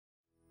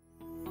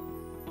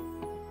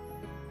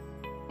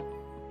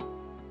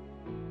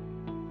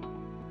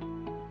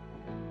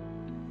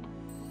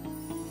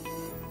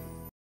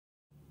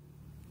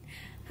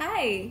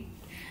Hi,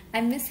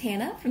 I'm Miss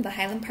Hannah from the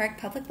Highland Park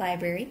Public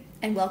Library,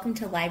 and welcome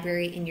to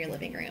Library in Your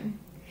Living Room.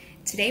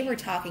 Today we're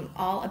talking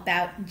all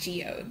about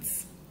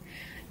geodes.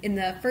 In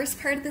the first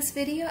part of this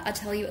video, I'll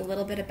tell you a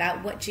little bit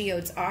about what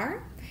geodes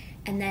are,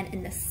 and then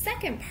in the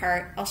second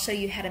part, I'll show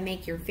you how to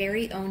make your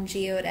very own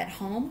geode at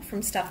home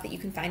from stuff that you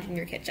can find in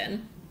your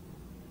kitchen.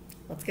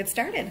 Let's get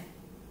started.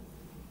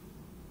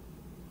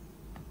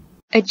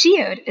 A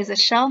geode is a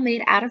shell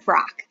made out of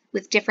rock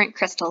with different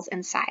crystals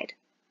inside.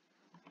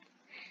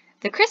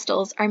 The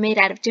crystals are made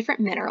out of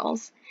different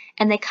minerals,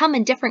 and they come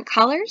in different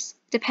colors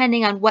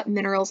depending on what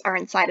minerals are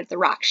inside of the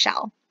rock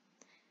shell.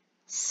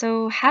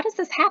 So how does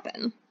this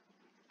happen?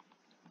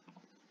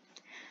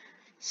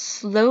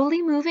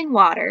 Slowly moving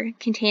water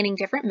containing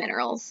different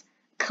minerals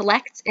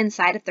collects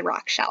inside of the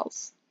rock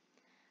shells.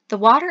 The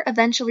water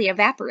eventually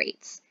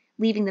evaporates,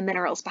 leaving the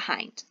minerals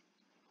behind.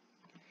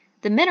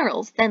 The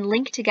minerals then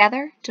link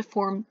together to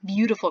form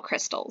beautiful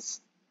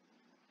crystals.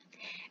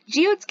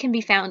 Geodes can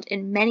be found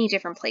in many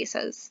different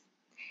places.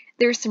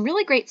 There are some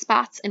really great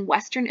spots in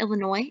western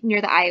Illinois near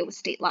the Iowa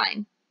state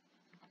line.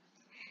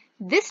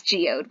 This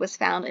geode was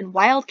found in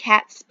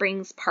Wildcat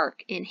Springs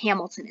Park in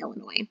Hamilton,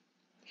 Illinois.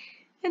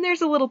 And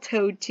there's a little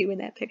toad too in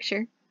that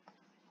picture.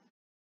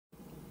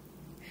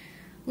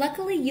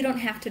 Luckily, you don't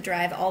have to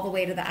drive all the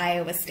way to the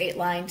Iowa state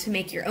line to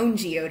make your own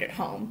geode at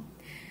home.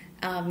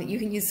 You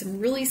can use some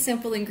really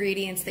simple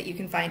ingredients that you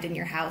can find in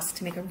your house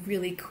to make a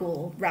really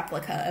cool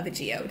replica of a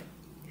geode.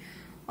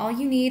 All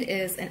you need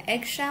is an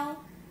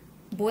eggshell,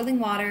 boiling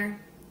water,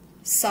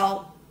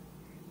 salt,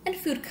 and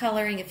food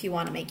coloring if you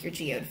want to make your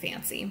geode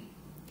fancy.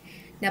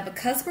 Now,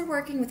 because we're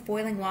working with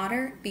boiling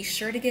water, be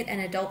sure to get an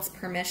adult's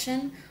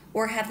permission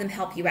or have them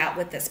help you out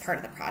with this part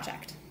of the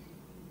project.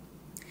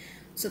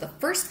 So the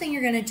first thing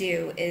you're going to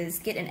do is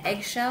get an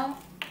eggshell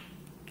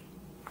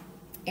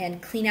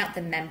and clean out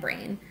the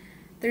membrane.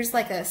 There's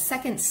like a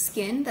second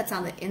skin that's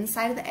on the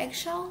inside of the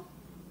eggshell.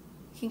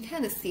 You can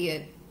kind of see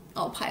it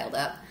all piled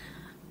up.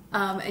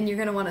 And you're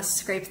going to want to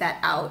scrape that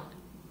out.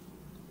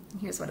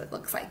 Here's what it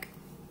looks like.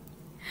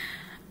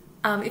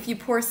 If you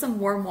pour some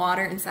warm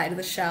water inside of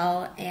the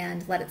shell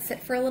and let it sit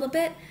for a little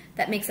bit,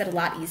 that makes it a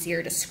lot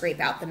easier to scrape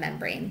out the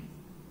membrane.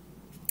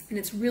 And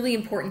it's really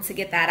important to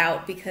get that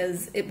out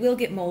because it will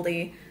get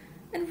moldy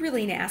and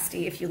really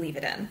nasty if you leave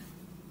it in.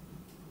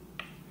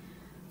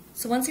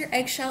 So once your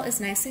eggshell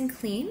is nice and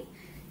clean,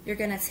 you're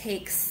going to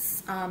take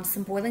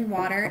some boiling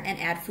water and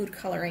add food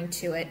coloring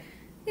to it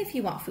if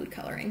you want food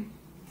coloring.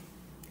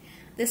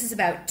 This is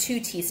about 2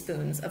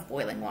 teaspoons of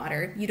boiling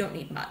water. You don't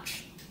need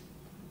much.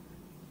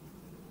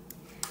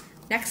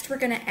 Next, we're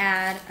going to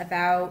add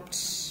about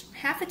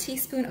half a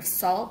teaspoon of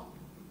salt.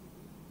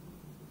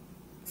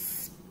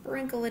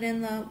 Sprinkle it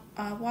in the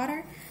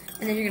water,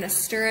 and then you're going to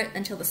stir it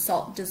until the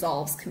salt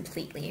dissolves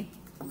completely.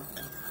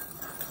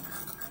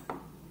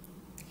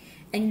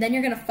 And then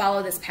you're going to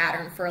follow this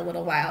pattern for a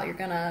little while. You're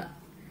going to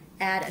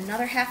add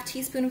another half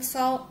teaspoon of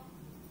salt,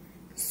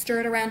 stir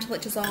it around till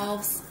it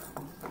dissolves,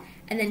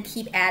 and then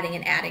keep adding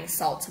and adding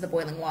salt to the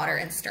boiling water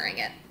and stirring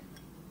it.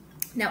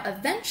 Now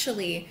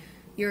eventually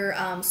your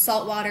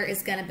salt water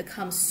is going to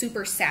become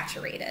super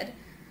saturated.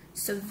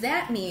 So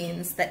that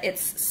means that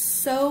it's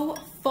so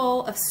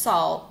full of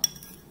salt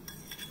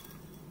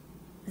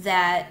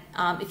that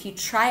if you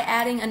try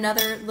adding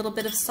another little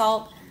bit of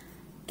salt,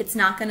 it's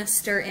not going to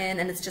stir in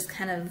and it's just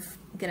kind of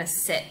going to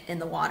sit in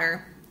the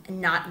water and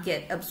not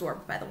get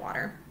absorbed by the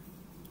water.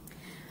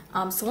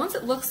 So once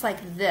it looks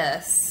like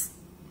this,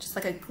 just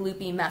like a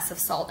gloopy mess of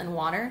salt and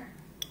water,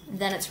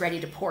 then it's ready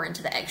to pour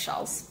into the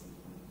eggshells.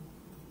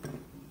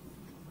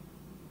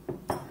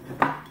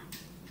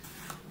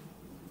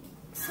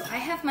 So I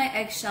have my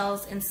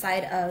eggshells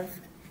inside of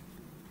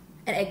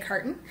an egg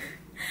carton.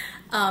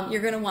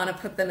 You're going to want to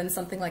put them in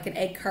something like an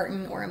egg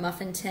carton or a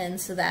muffin tin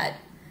so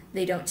that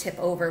they don't tip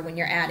over when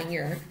you're adding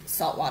your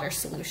saltwater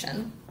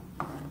solution.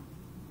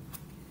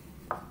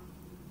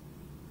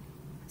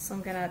 So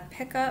I'm going to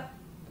pick up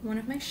one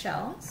of my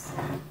shells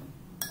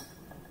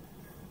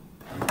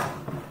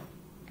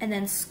and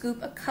then scoop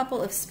a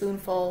couple of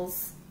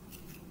spoonfuls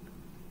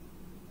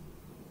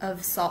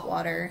of salt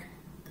water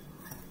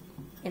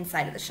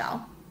inside of the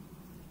shell.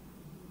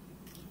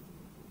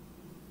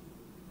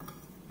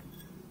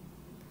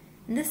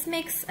 And this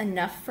makes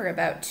enough for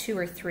about 2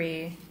 or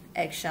 3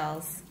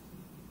 eggshells.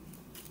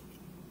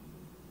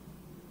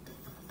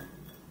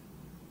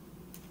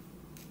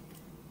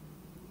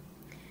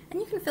 And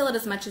you can fill it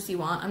as much as you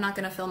want. I'm not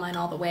going to fill mine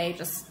all the way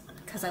just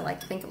because I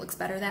think it looks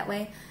better that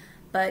way.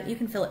 But you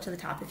can fill it to the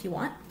top if you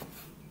want.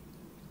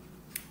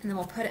 And then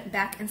we'll put it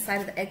back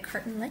inside of the egg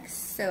carton like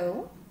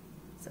so.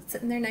 So it's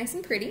sitting there nice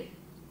and pretty.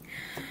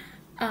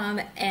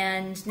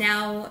 And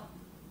now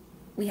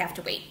we have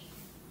to wait.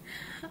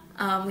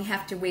 We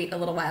have to wait a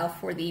little while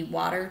for the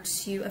water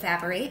to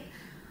evaporate.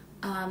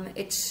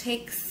 It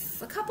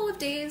takes a couple of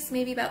days,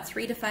 maybe about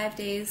 3 to 5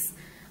 days.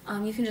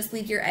 You can just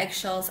leave your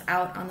eggshells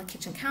out on the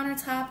kitchen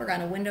countertop or on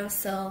a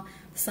windowsill,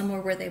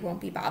 somewhere where they won't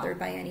be bothered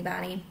by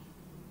anybody.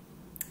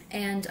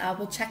 And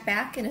we'll check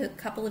back in a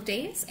couple of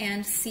days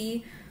and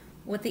see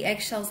what the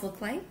eggshells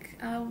look like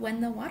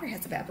when the water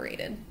has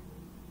evaporated.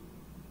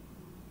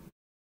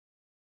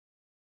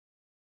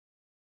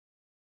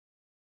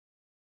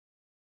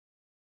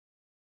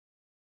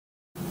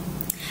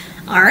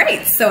 All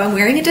right, so I'm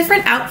wearing a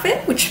different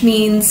outfit, which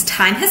means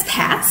time has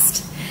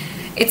passed.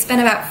 It's been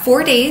about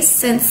 4 days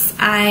since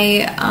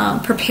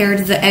I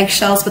prepared the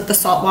eggshells with the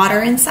salt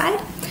water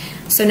inside.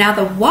 So now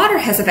the water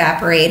has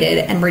evaporated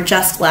and we're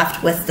just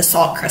left with the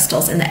salt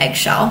crystals in the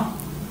eggshell.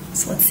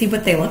 So let's see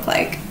what they look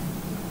like.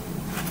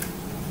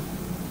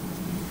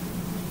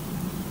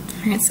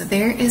 All right, so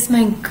there is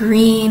my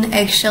green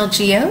eggshell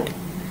geode.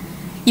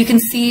 You can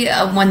see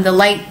when the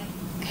light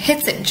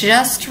hits it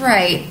just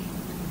right,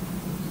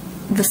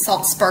 the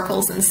salt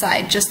sparkles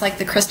inside, just like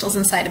the crystals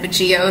inside of a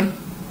geode.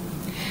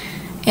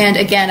 And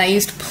again, I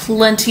used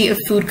plenty of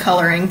food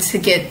coloring to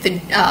get the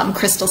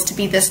crystals to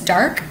be this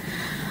dark.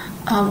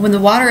 When the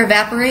water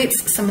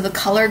evaporates, some of the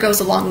color goes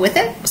along with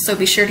it, so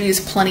be sure to use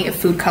plenty of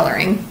food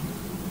coloring.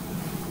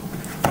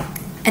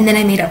 And then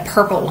I made a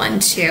purple one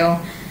too.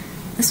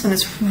 This one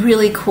is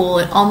really cool.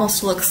 It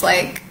almost looks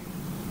like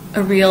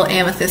a real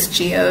amethyst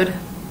geode.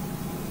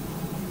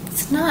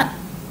 It's not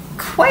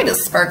quite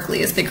as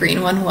sparkly as the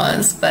green one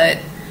was, but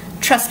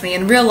trust me,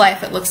 in real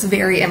life it looks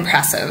very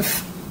impressive.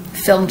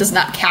 Film does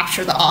not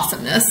capture the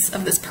awesomeness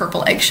of this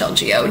purple eggshell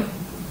geode.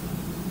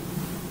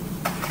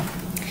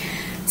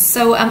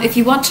 So if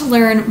you want to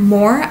learn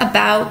more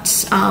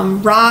about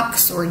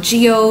rocks or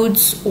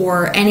geodes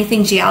or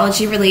anything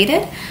geology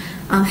related,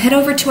 head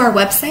over to our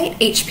website,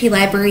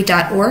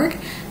 hplibrary.org,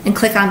 and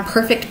click on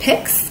Perfect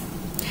Picks.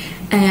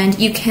 And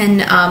you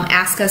can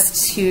ask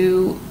us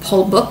to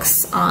pull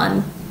books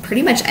on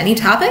pretty much any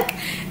topic,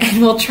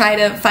 and we'll try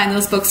to find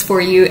those books for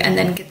you and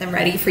then get them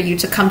ready for you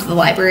to come to the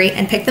library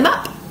and pick them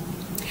up.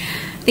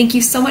 Thank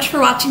you so much for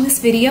watching this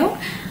video.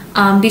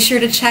 Be sure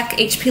to check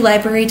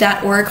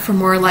hplibrary.org for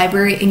more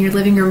library in your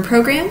living room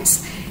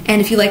programs. And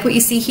if you like what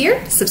you see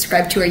here,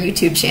 subscribe to our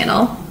YouTube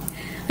channel.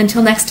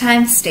 Until next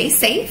time, stay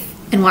safe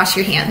and wash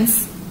your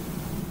hands.